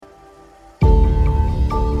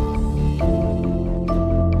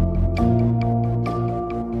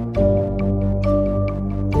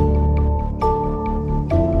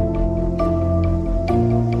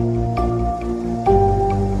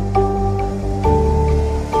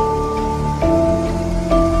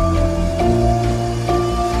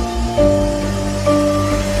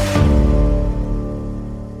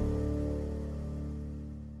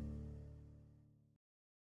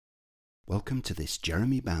welcome to this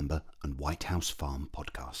Jeremy Bamber and White House Farm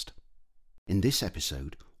podcast. In this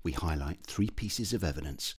episode, we highlight 3 pieces of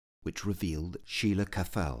evidence which reveal that Sheila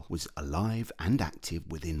Caffel was alive and active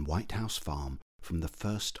within White House Farm from the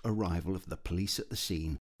first arrival of the police at the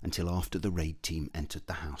scene until after the raid team entered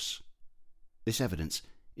the house. This evidence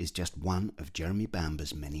is just one of Jeremy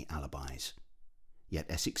Bamber's many alibis. Yet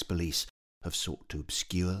Essex police have sought to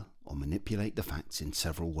obscure or manipulate the facts in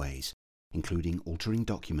several ways, including altering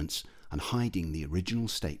documents and hiding the original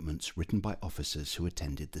statements written by officers who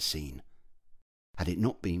attended the scene. Had it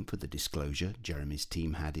not been for the disclosure Jeremy's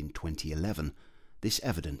team had in 2011, this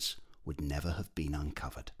evidence would never have been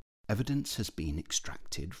uncovered. Evidence has been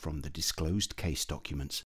extracted from the disclosed case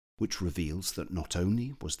documents, which reveals that not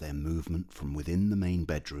only was there movement from within the main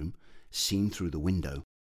bedroom, seen through the window,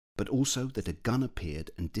 but also that a gun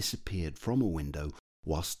appeared and disappeared from a window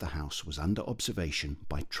whilst the house was under observation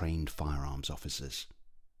by trained firearms officers.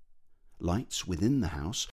 Lights within the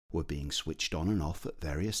house were being switched on and off at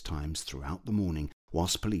various times throughout the morning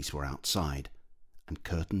whilst police were outside, and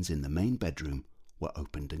curtains in the main bedroom were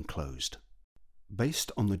opened and closed.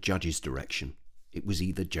 Based on the judge's direction, it was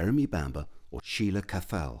either Jeremy Bamber or Sheila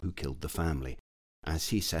Caffel who killed the family, as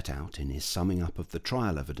he set out in his summing up of the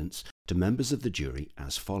trial evidence to members of the jury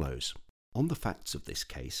as follows. On the facts of this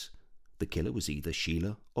case, the killer was either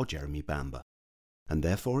Sheila or Jeremy Bamber, and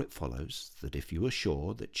therefore it follows that if you are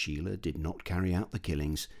sure that Sheila did not carry out the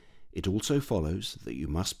killings, it also follows that you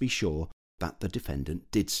must be sure that the defendant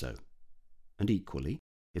did so. And equally,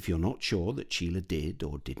 if you're not sure that Sheila did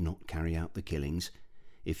or did not carry out the killings,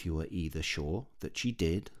 if you are either sure that she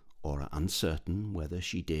did or are uncertain whether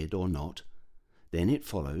she did or not, then it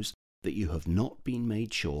follows that you have not been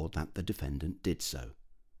made sure that the defendant did so,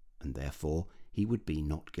 and therefore he would be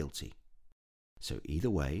not guilty. So either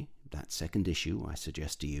way, that second issue I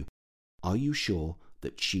suggest to you, are you sure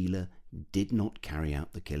that Sheila did not carry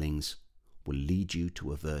out the killings, will lead you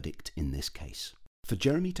to a verdict in this case. For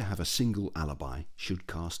Jeremy to have a single alibi should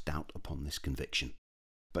cast doubt upon this conviction,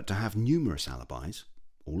 but to have numerous alibis,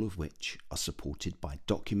 all of which are supported by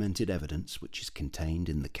documented evidence which is contained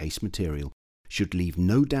in the case material, should leave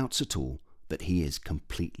no doubts at all that he is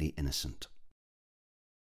completely innocent.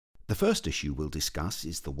 The first issue we'll discuss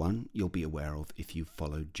is the one you'll be aware of if you've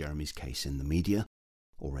followed Jeremy's case in the media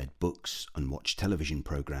or read books and watched television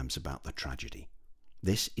programs about the tragedy.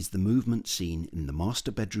 This is the movement seen in the master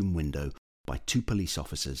bedroom window by 2 police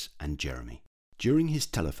officers and Jeremy. During his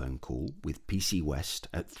telephone call with PC West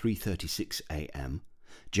at 3:36 a.m,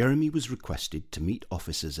 Jeremy was requested to meet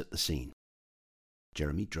officers at the scene.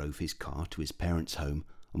 Jeremy drove his car to his parents' home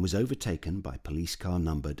and was overtaken by police car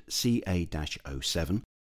numbered CA-07,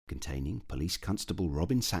 containing Police Constable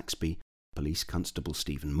Robin Saxby, Police Constable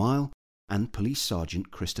Stephen Mile, and Police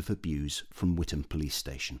Sergeant Christopher Bewes from Witham Police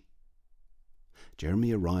Station.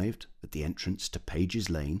 Jeremy arrived at the entrance to Page's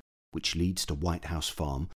Lane, which leads to White House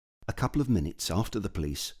Farm, a couple of minutes after the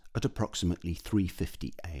police at approximately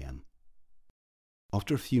 3:50 a.m.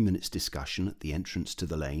 After a few minutes' discussion at the entrance to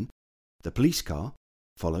the lane, the police car,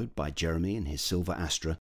 followed by Jeremy in his silver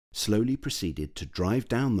Astra, slowly proceeded to drive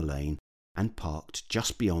down the lane and parked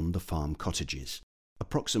just beyond the farm cottages,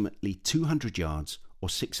 approximately 200 yards or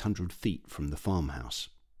 600 feet from the farmhouse.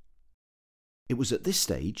 It was at this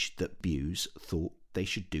stage that Bewes thought they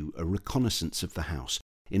should do a reconnaissance of the house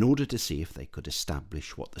in order to see if they could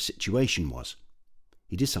establish what the situation was.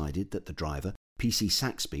 He decided that the driver, PC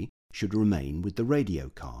Saxby, should remain with the radio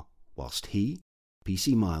car, whilst he,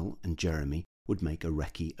 PC Mile and Jeremy would make a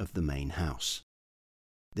recce of the main house.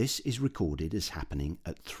 This is recorded as happening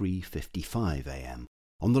at 3:55 a.m.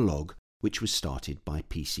 on the log which was started by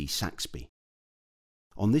PC Saxby.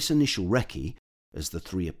 On this initial recce, as the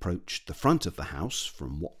 3 approached the front of the house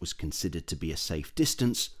from what was considered to be a safe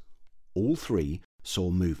distance, all 3 saw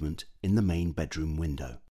movement in the main bedroom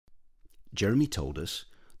window. Jeremy told us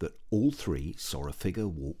that all 3 saw a figure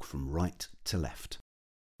walk from right to left,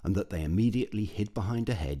 and that they immediately hid behind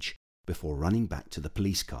a hedge before running back to the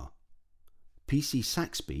police car. PC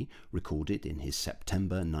Saxby recorded in his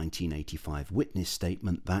September 1985 witness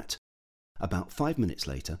statement that, about 5 minutes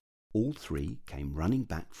later, all 3 came running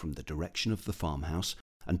back from the direction of the farmhouse,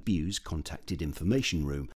 and Bewes contacted Information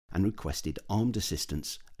Room and requested armed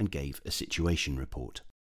assistance and gave a situation report.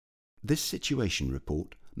 This situation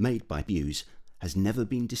report, made by Bewes, has never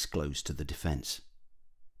been disclosed to the defence.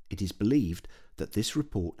 It is believed that this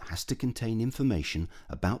report has to contain information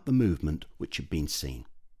about the movement which had been seen.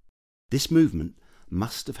 This movement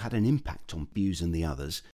must have had an impact on Bewes and the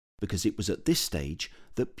others, because it was at this stage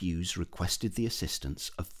that Bewes requested the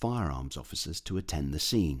assistance of firearms officers to attend the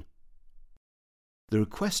scene. The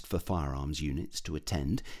request for firearms units to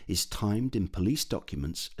attend is timed in police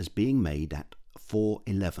documents as being made at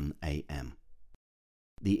 4:11 a.m.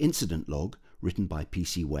 The incident log, written by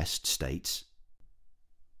PC West, states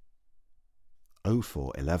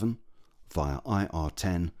 0411 via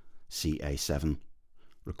IR10 CA7,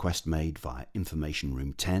 request made via Information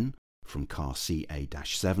Room 10 from car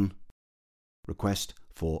CA-7, request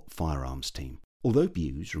for firearms team. Although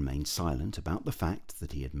Bewes remained silent about the fact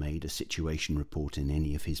that he had made a situation report in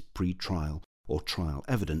any of his pre-trial or trial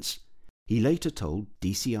evidence, he later told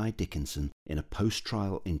DCI Dickinson in a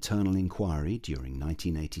post-trial internal inquiry during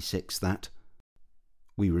 1986 that,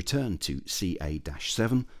 "We returned to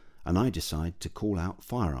CA-7 and I decided to call out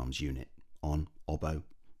firearms unit on Obbo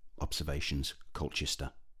Observations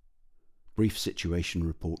Colchester. Brief situation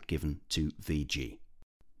report given to VG."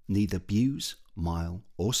 Neither Bewes, Mile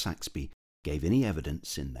or Saxby gave any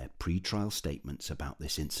evidence in their pre-trial statements about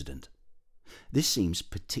this incident. This seems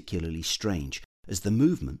particularly strange, as the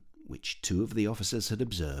movement, which two of the officers had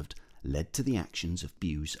observed, led to the actions of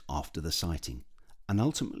Bewes after the sighting, and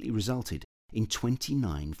ultimately resulted in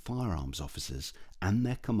 29 firearms officers and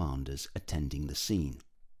their commanders attending the scene.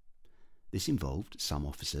 This involved some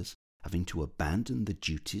officers having to abandon the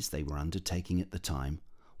duties they were undertaking at the time,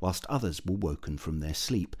 whilst others were woken from their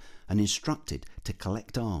sleep and instructed to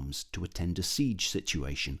collect arms to attend a siege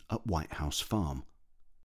situation at White House Farm.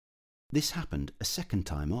 This happened a second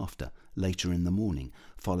time after, later in the morning,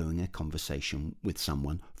 following a conversation with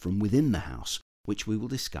someone from within the house, which we will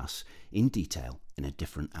discuss in detail in a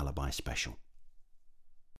different alibi special.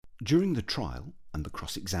 During the trial and the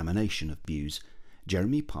cross-examination of Bewes,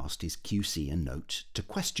 Jeremy passed his QC a note to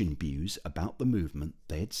question Bewes about the movement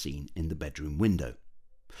they had seen in the bedroom window.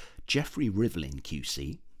 Geoffrey Rivlin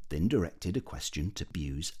QC then directed a question to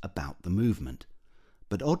Bewes about the movement,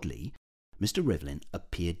 but oddly, Mr. Rivlin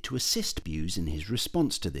appeared to assist Bewes in his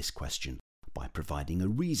response to this question by providing a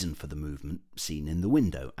reason for the movement seen in the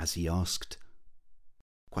window as he asked,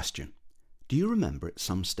 Question: Do you remember at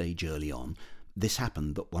some stage early on this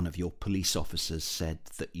happened that one of your police officers said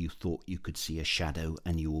that you thought you could see a shadow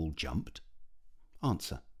and you all jumped?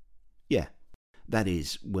 Answer: Yeah. That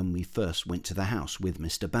is, when we first went to the house with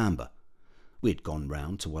Mr. Bamber. We had gone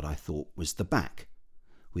round to what I thought was the back.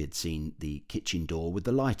 We had seen the kitchen door with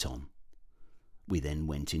the light on. We then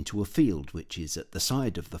went into a field which is at the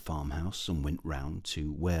side of the farmhouse and went round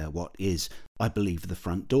to where what is, I believe, the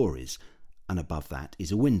front door is, and above that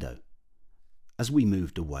is a window. As we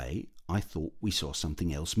moved away, I thought we saw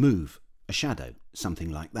something else move, a shadow, something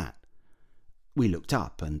like that. We looked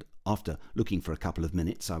up, and after looking for a couple of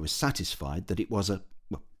minutes, I was satisfied that it was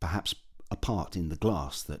perhaps a part in the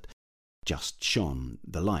glass that just shone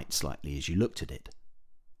the light slightly as you looked at it.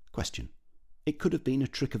 Question: It could have been a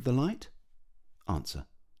trick of the light? Answer: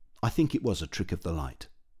 I think it was a trick of the light.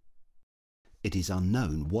 It is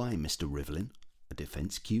unknown why Mr. Rivlin, a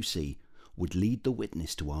defence QC, would lead the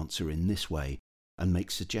witness to answer in this way and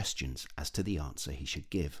make suggestions as to the answer he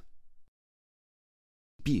should give.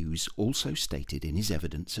 Bewes also stated in his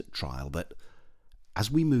evidence at trial that,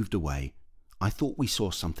 as we moved away, I thought we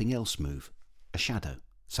saw something else move, a shadow,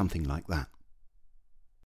 something like that.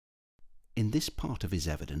 In this part of his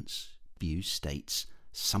evidence, Bewes states,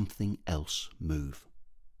 something else move.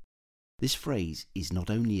 This phrase is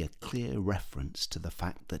not only a clear reference to the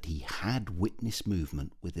fact that he had witnessed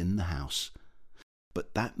movement within the house,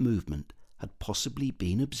 but that movement had possibly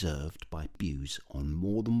been observed by Bewes on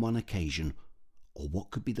more than one occasion, or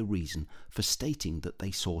what could be the reason for stating that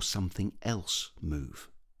they saw something else move.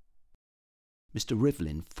 Mr.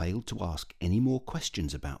 Rivlin failed to ask any more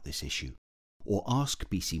questions about this issue, or ask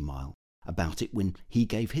PC Mile about it when he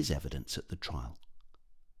gave his evidence at the trial.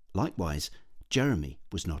 Likewise, Jeremy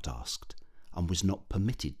was not asked, and was not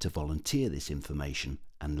permitted to volunteer this information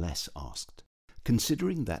unless asked.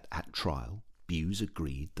 Considering that at trial Bewes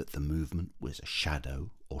agreed that the movement was a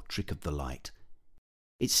shadow or trick of the light,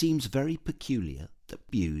 it seems very peculiar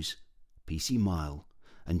that Bewes, PC Mile,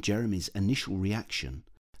 and Jeremy's initial reaction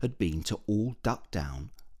had been to all duck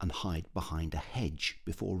down and hide behind a hedge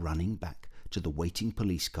before running back to the waiting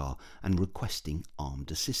police car and requesting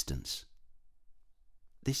armed assistance.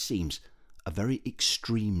 This seems a very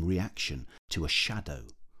extreme reaction to a shadow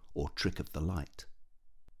or trick of the light.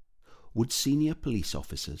 Would senior police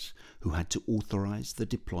officers who had to authorise the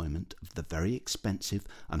deployment of the very expensive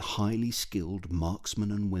and highly skilled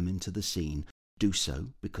marksmen and women to the scene do so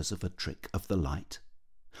because of a trick of the light?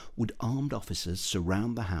 Would armed officers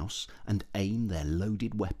surround the house and aim their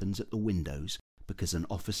loaded weapons at the windows because an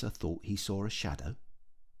officer thought he saw a shadow?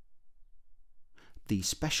 The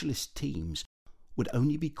specialist teams would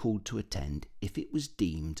only be called to attend if it was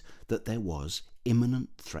deemed that there was imminent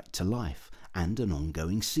threat to life and an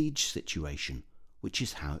ongoing siege situation, which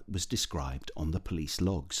is how it was described on the police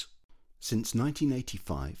logs. Since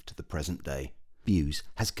 1985 to the present day, Bewes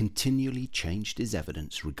has continually changed his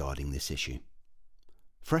evidence regarding this issue.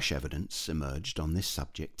 Fresh evidence emerged on this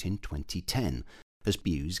subject in 2010 as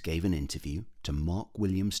Bewes gave an interview to Mark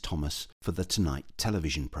Williams Thomas for the Tonight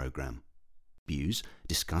television programme. Bewes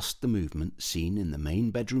discussed the movement seen in the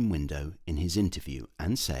main bedroom window in his interview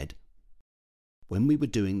and said, "When we were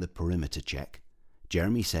doing the perimeter check,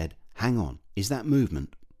 Jeremy said, 'Hang on, is that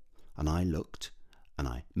movement?' And I looked and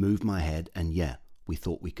I moved my head and yeah, we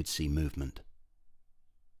thought we could see movement."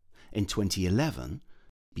 In 2011,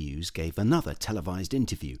 Bewes gave another televised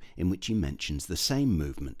interview in which he mentions the same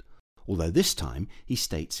movement, although this time he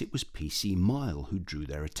states it was PC Mile who drew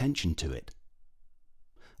their attention to it.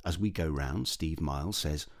 As we go round, Steve Miles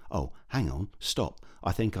says, "Oh, hang on, stop,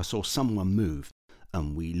 I think I saw someone move."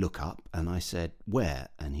 And we look up and I said, "Where?"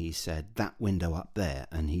 And he said, "That window up there,"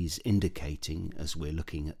 and he's indicating as we're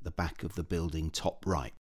looking at the back of the building top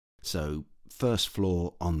right. So, first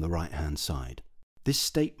floor on the right-hand side. This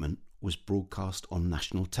statement was broadcast on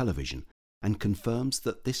national television and confirms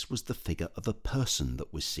that this was the figure of a person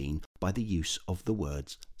that was seen by the use of the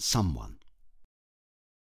words someone.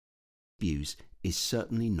 Bewes is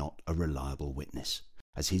certainly not a reliable witness,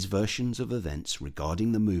 as his versions of events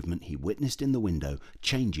regarding the movement he witnessed in the window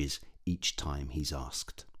changes each time he's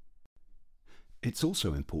asked. It's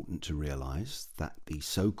also important to realise that the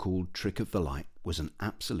so-called trick of the light was an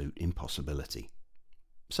absolute impossibility.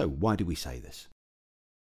 So why do we say this?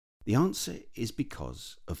 The answer is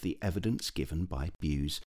because of the evidence given by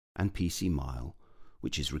Bewes and PC Mile,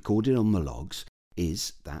 which is recorded on the logs,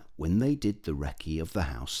 is that when they did the recce of the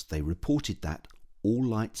house, they reported that all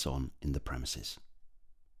lights on in the premises.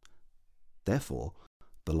 Therefore,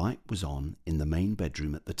 the light was on in the main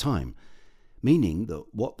bedroom at the time, meaning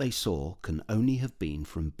that what they saw can only have been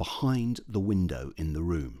from behind the window in the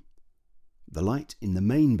room. The light in the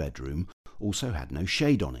main bedroom also had no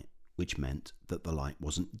shade on it, which meant that the light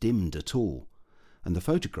wasn't dimmed at all, and the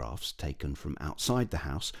photographs taken from outside the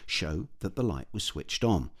house show that the light was switched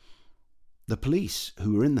on. The police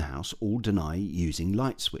who were in the house all deny using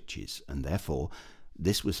light switches, and therefore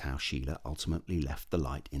this was how Sheila ultimately left the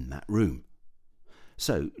light in that room.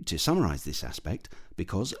 So, to summarise this aspect,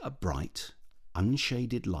 because a bright,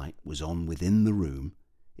 unshaded light was on within the room,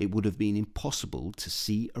 it would have been impossible to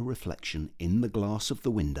see a reflection in the glass of the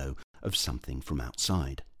window of something from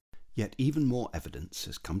outside. Yet even more evidence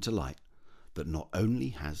has come to light that not only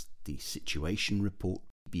has the situation report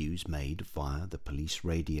Bewes made via the police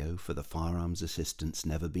radio for the firearms assistance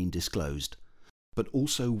never been disclosed, but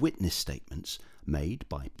also witness statements made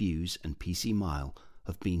by Bewes and PC Mile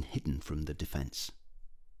have been hidden from the defence.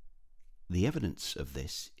 The evidence of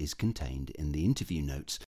this is contained in the interview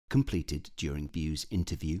notes completed during Bewes'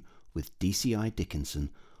 interview with DCI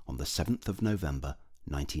Dickinson on the 7th of November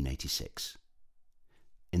 1986.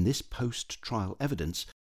 In this post-trial evidence,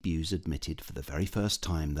 Bewes admitted for the very first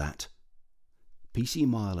time that PC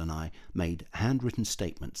Mile and I made handwritten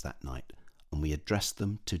statements that night and we addressed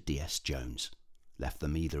them to DS Jones, left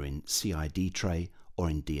them either in CID tray or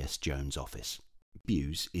in DS Jones' office.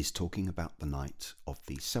 Bewes is talking about the night of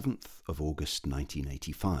the 7th of August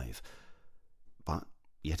 1985, but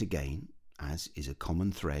yet again, as is a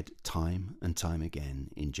common thread time and time again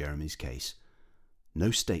in Jeremy's case,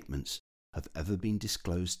 no statements have ever been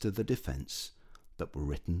disclosed to the defence that were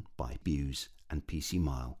written by Bewes and PC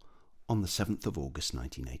Mile on the 7th of August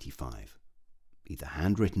 1985, either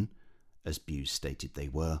handwritten, as Bewes stated they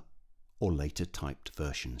were, or later typed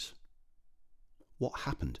versions. What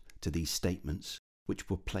happened to these statements which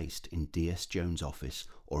were placed in DS Jones' office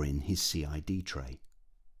or in his CID tray?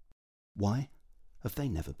 Why have they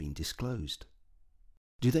never been disclosed?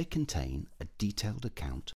 Do they contain a detailed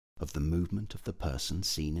account of the movement of the person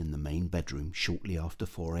seen in the main bedroom shortly after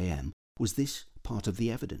 4 a.m? Was this part of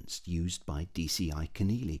the evidence used by DCI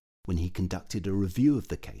Keneally when he conducted a review of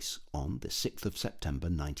the case on the 6th of September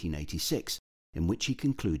 1986, in which he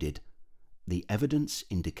concluded, "The evidence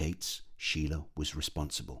indicates Sheila was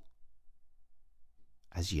responsible"?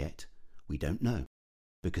 As yet, we don't know,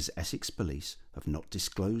 because Essex Police have not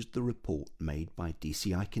disclosed the report made by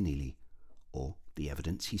DCI Keneally or the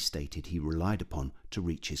evidence he stated he relied upon to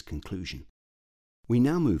reach his conclusion. We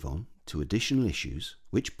now move on to additional issues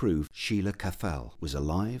which prove Sheila Caffel was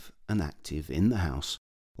alive and active in the house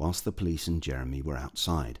whilst the police and Jeremy were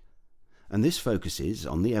outside, and this focuses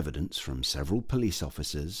on the evidence from several police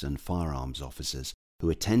officers and firearms officers who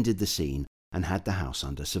attended the scene and had the house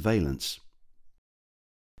under surveillance.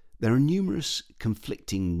 There are numerous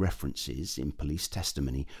conflicting references in police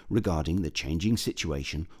testimony regarding the changing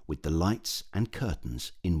situation with the lights and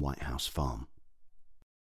curtains in White House Farm.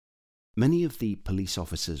 Many of the police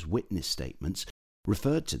officers' witness statements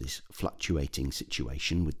referred to this fluctuating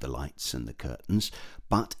situation with the lights and the curtains,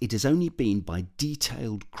 but it has only been by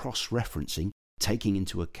detailed cross-referencing, taking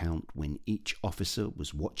into account when each officer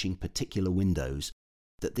was watching particular windows,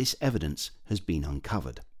 that this evidence has been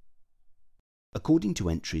uncovered. According to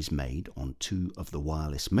entries made on 2 of the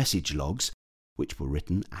wireless message logs, which were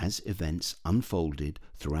written as events unfolded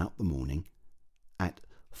throughout the morning, at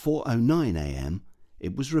 4:09 a.m.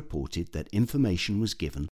 it was reported that information was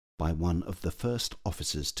given by one of the first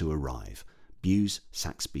officers to arrive, Buse,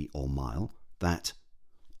 Saxby or Mile, that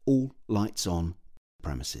all lights on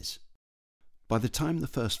premises. By the time the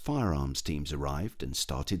first firearms teams arrived and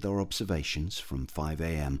started their observations from 5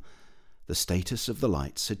 a.m, the status of the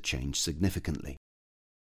lights had changed significantly.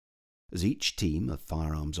 As each team of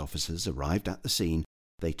firearms officers arrived at the scene,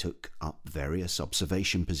 they took up various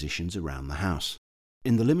observation positions around the house.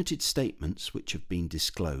 In the limited statements which have been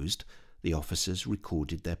disclosed, the officers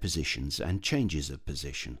recorded their positions and changes of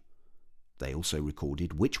position. They also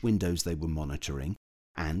recorded which windows they were monitoring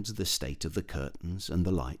and the state of the curtains and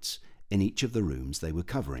the lights in each of the rooms they were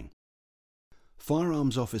covering.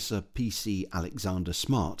 Firearms Officer PC Alexander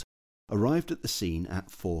Smart arrived at the scene at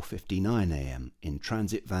 4:59 a.m. in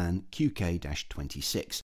transit van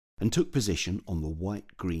QK-26 and took position on the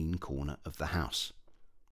white-green corner of the house.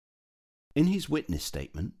 In his witness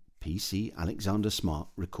statement, PC Alexander Smart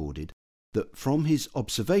recorded that from his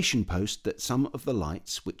observation post that some of the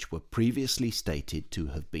lights which were previously stated to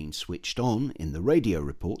have been switched on in the radio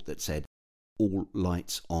report that said all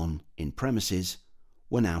lights on in premises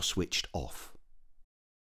were now switched off.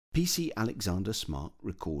 PC Alexander Smart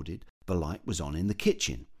recorded the light was on in the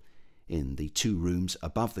kitchen, in the 2 rooms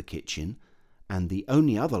above the kitchen, and the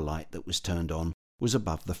only other light that was turned on was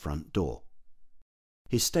above the front door.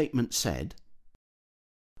 His statement said,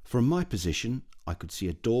 "From my position, I could see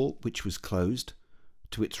a door which was closed,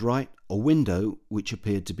 to its right a window which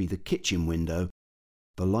appeared to be the kitchen window,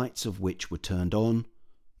 the lights of which were turned on.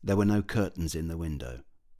 There were no curtains in the window.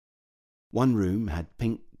 One room had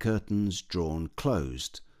pink curtains drawn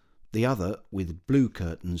closed, the other with blue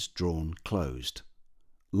curtains drawn closed.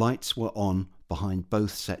 Lights were on behind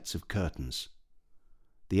both sets of curtains.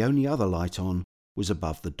 The only other light on was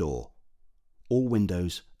above the door. All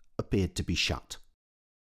windows appeared to be shut."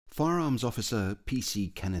 Firearms Officer PC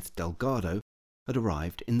Kenneth Delgado had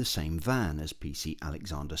arrived in the same van as PC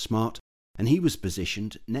Alexander Smart, and he was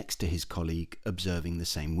positioned next to his colleague observing the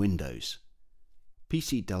same windows.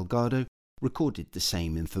 PC Delgado recorded the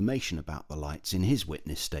same information about the lights in his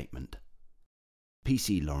witness statement.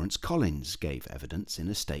 PC Lawrence Collins gave evidence in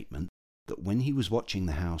a statement that when he was watching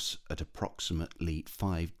the house at approximately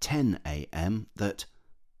 5:10 a.m. that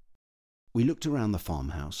we looked around the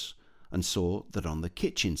farmhouse and saw that on the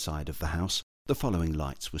kitchen side of the house the following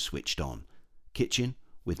lights were switched on: kitchen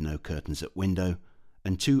with no curtains at window,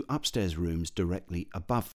 and 2 upstairs rooms directly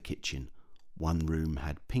above the kitchen. One room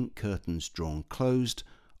had pink curtains drawn closed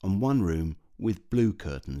and one room with blue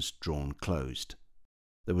curtains drawn closed.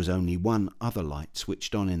 There was only one other light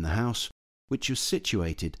switched on in the house, which was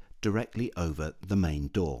situated directly over the main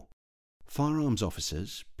door. Firearms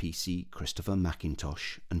officers PC Christopher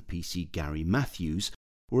McIntosh and PC Gary Matthews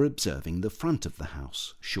were observing the front of the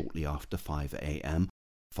house shortly after 5 a.m.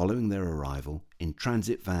 following their arrival in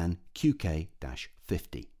transit van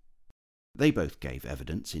QK-50. They both gave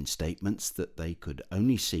evidence in statements that they could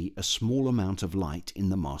only see a small amount of light in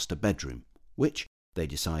the master bedroom, which, they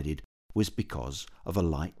decided, was because of a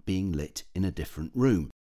light being lit in a different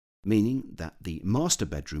room, meaning that the master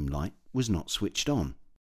bedroom light was not switched on.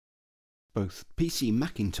 Both PC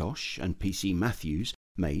McIntosh and PC Matthews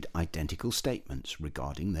made identical statements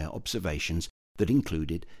regarding their observations that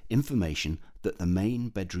included information that the main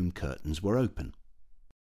bedroom curtains were open.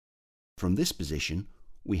 From this position,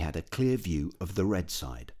 we had a clear view of the red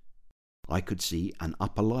side. I could see an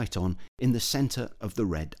upper light on in the centre of the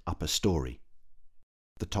red upper story.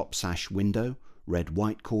 The top sash window,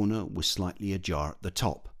 red-white corner, was slightly ajar at the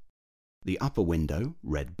top. The upper window,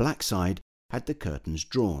 red-black side, had the curtains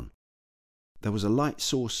drawn. There was a light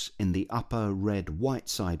source in the upper red-white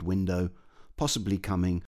side window, possibly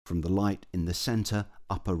coming from the light in the centre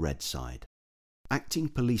upper red side. Acting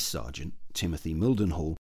Police Sergeant Timothy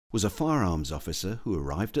Mildenhall was a firearms officer who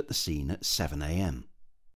arrived at the scene at 7 a.m.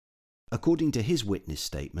 According to his witness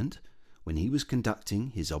statement, when he was conducting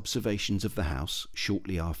his observations of the house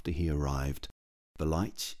shortly after he arrived, the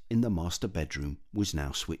light in the master bedroom was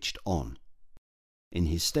now switched on. In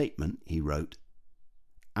his statement, he wrote,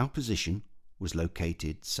 Our position was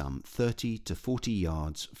located some 30 to 40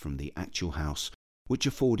 yards from the actual house, which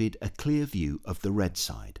afforded a clear view of the red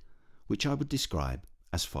side, which I would describe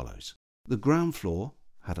as follows. The ground floor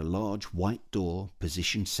had a large white door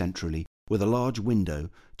positioned centrally with a large window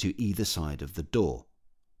to either side of the door.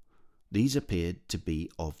 These appeared to be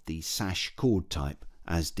of the sash cord type,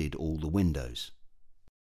 as did all the windows.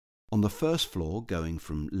 On the first floor, going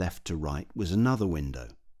from left to right, was another window.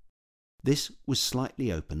 This was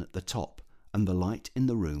slightly open at the top, and the light in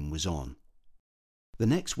the room was on. The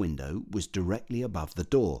next window was directly above the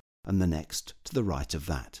door, and the next to the right of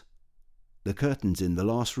that. The curtains in the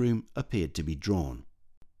last room appeared to be drawn.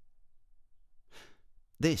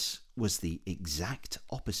 This was the exact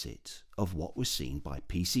opposite of what was seen by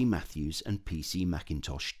P.C. Matthews and P.C.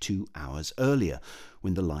 Mackintosh 2 hours earlier,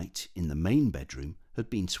 when the light in the main bedroom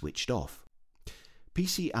had been switched off.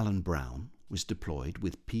 P.C. Alan Brown was deployed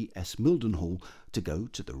with P.S. Mildenhall to go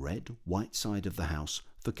to the red-white side of the house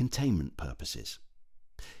for containment purposes.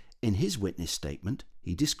 In his witness statement,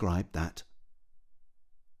 he described that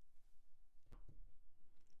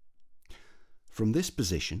from this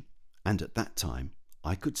position, and at that time,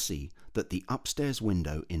 I could see that the upstairs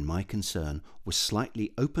window in my concern was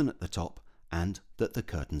slightly open at the top and that the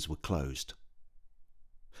curtains were closed.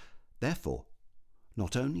 Therefore,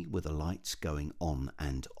 not only were the lights going on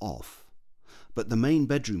and off, but the main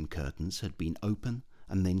bedroom curtains had been open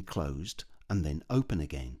and then closed and then open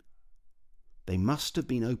again. They must have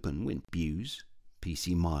been open when Bewes,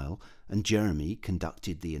 P.C. Mile and Jeremy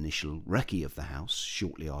conducted the initial recce of the house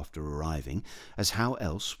shortly after arriving, as how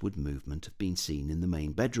else would movement have been seen in the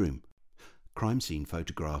main bedroom? Crime scene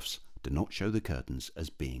photographs do not show the curtains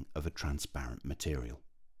as being of a transparent material.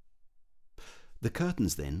 The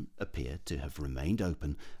curtains then appear to have remained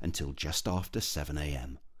open until just after 7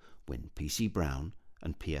 a.m, when P.C. Brown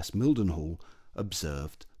and P.S. Mildenhall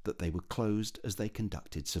observed that they were closed as they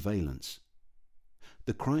conducted surveillance.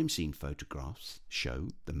 The crime scene photographs show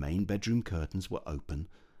the main bedroom curtains were open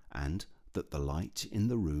and that the light in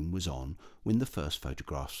the room was on when the first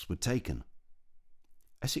photographs were taken.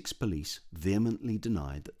 Essex Police vehemently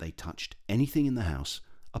denied that they touched anything in the house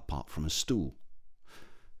apart from a stool.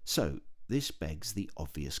 So this begs the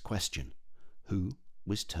obvious question: who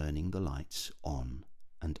was turning the lights on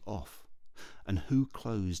and off, and who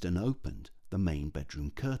closed and opened the main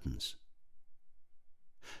bedroom curtains?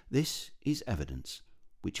 This is evidence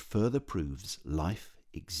which further proves life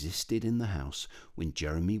existed in the house when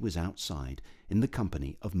Jeremy was outside in the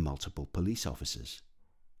company of multiple police officers.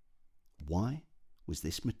 Why was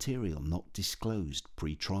this material not disclosed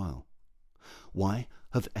pre-trial? Why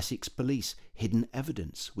have Essex Police hidden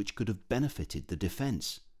evidence which could have benefited the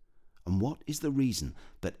defence? And what is the reason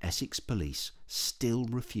that Essex Police still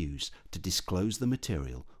refuse to disclose the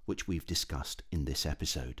material which we've discussed in this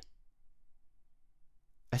episode?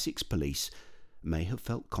 Essex Police may have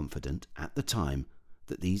felt confident at the time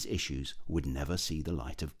that these issues would never see the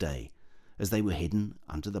light of day, as they were hidden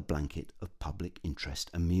under the blanket of public interest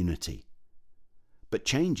immunity. But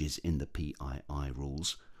changes in the PII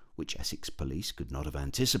rules, which Essex Police could not have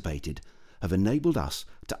anticipated, have enabled us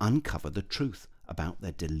to uncover the truth about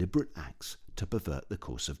their deliberate acts to pervert the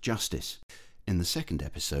course of justice. In the second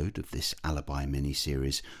episode of this Alibi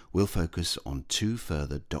mini-series, we'll focus on 2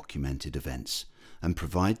 further documented events and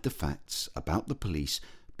provide the facts about the police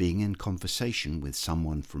being in conversation with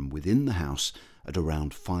someone from within the house at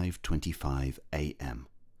around 5:25 a.m.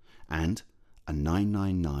 and a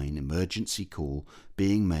 999 emergency call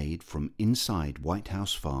being made from inside White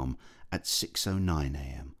House Farm at 6:09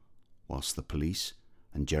 a.m, whilst the police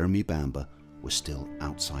and Jeremy Bamber were still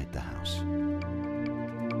outside the house.